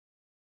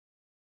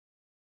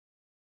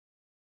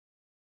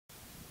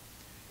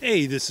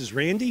Hey, this is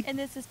Randy. And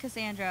this is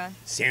Cassandra.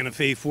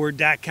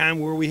 SantaFeFord.com,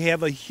 where we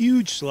have a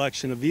huge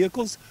selection of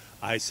vehicles.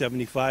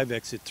 I-75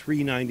 exit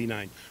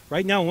 399.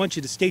 Right now, I want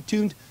you to stay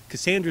tuned.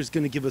 Cassandra's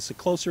going to give us a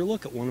closer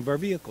look at one of our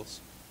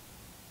vehicles.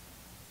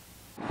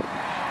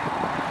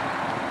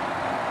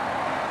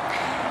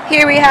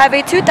 Here we have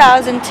a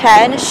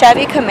 2010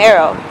 Chevy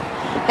Camaro.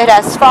 It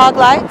has fog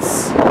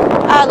lights,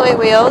 alloy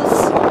wheels,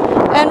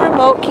 and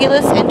remote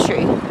keyless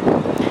entry.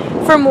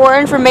 For more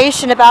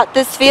information about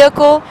this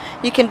vehicle,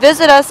 you can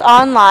visit us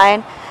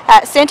online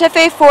at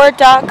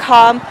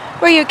SantaFeFord.com,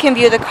 where you can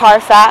view the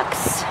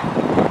Carfax.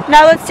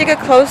 Now let's take a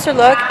closer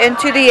look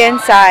into the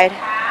inside.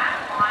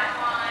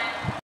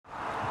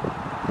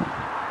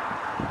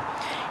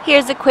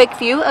 Here's a quick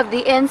view of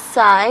the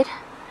inside.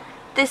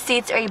 The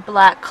seats are a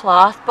black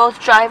cloth.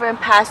 Both driver and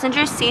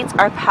passenger seats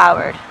are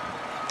powered.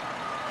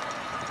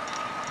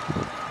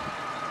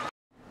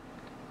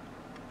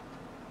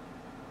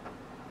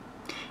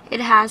 It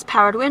has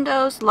powered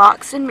windows,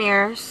 locks, and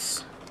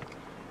mirrors.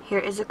 Here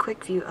is a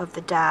quick view of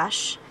the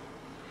dash.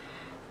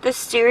 The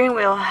steering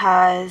wheel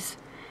has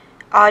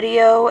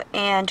audio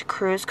and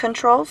cruise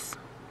controls.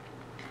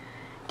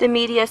 The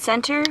media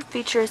center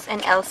features an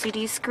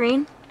LCD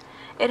screen.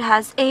 It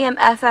has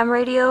AM/FM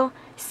radio,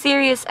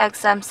 Sirius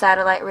XM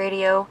satellite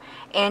radio,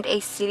 and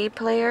a CD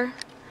player,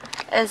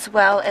 as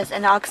well as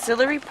an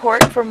auxiliary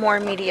port for more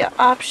media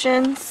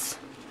options.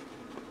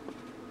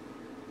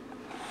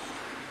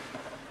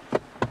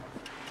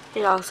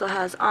 It also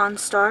has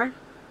OnStar.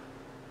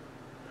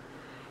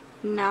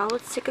 Now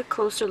let's take a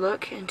closer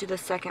look into the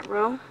second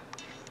row.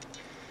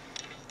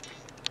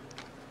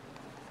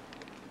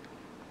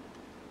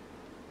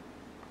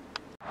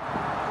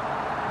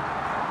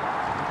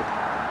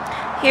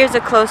 Here's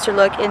a closer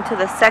look into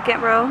the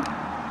second row.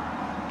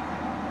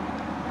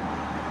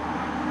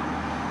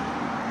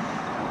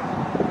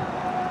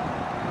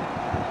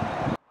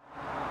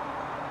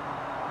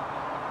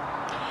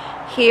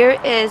 Here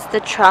is the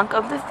trunk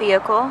of the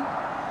vehicle.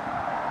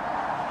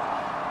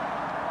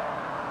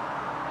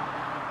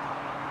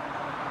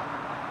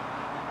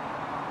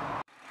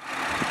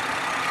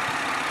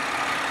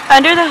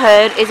 Under the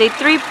hood is a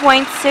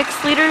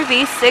 3.6-liter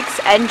V6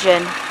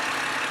 engine.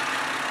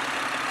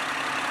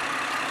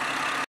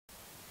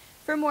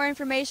 For more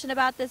information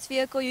about this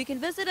vehicle, you can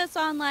visit us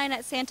online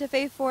at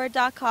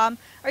SantaFeFord.com,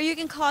 or you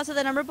can call us at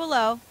the number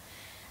below.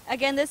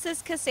 Again, this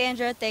is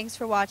Cassandra. Thanks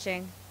for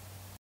watching.